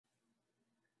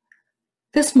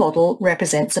This model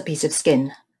represents a piece of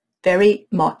skin, very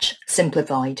much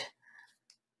simplified.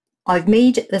 I've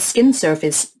made the skin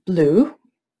surface blue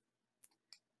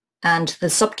and the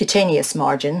subcutaneous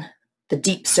margin, the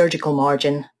deep surgical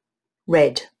margin,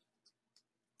 red.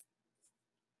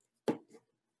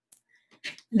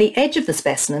 The edge of the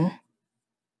specimen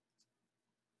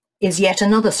is yet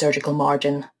another surgical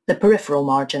margin, the peripheral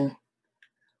margin.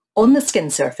 On the skin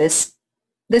surface,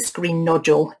 this green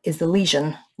nodule is the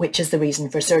lesion, which is the reason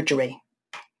for surgery.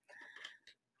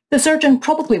 The surgeon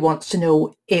probably wants to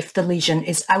know if the lesion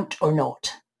is out or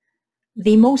not.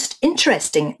 The most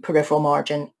interesting peripheral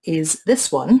margin is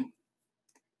this one,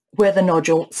 where the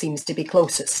nodule seems to be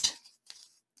closest.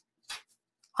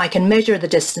 I can measure the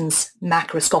distance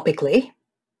macroscopically.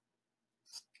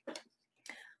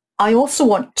 I also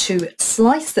want to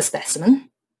slice the specimen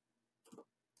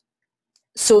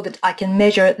so that I can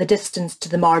measure the distance to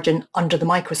the margin under the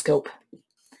microscope.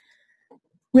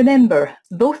 Remember,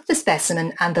 both the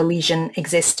specimen and the lesion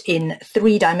exist in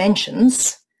 3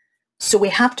 dimensions, so we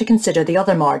have to consider the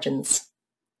other margins.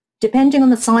 Depending on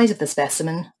the size of the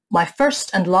specimen, my first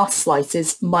and last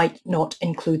slices might not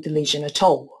include the lesion at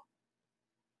all.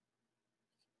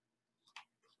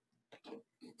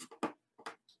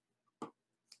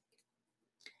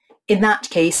 In that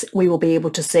case, we will be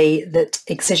able to say that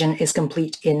excision is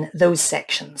complete in those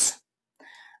sections.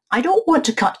 I don't want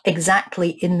to cut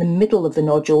exactly in the middle of the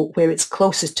nodule where it's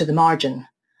closest to the margin.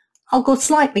 I'll go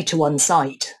slightly to one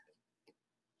side.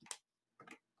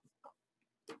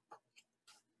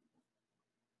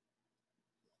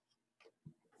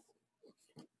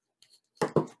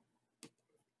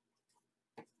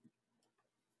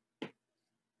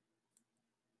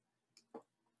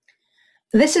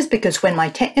 This is because when my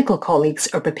technical colleagues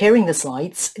are preparing the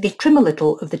slides, they trim a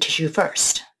little of the tissue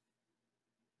first.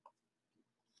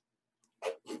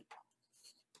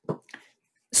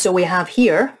 So we have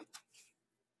here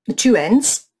the 2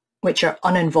 ends, which are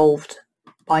uninvolved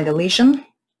by the lesion,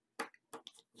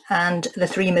 and the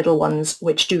 3 middle ones,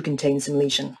 which do contain some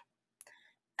lesion.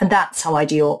 And that's how I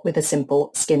deal with a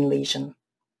simple skin lesion.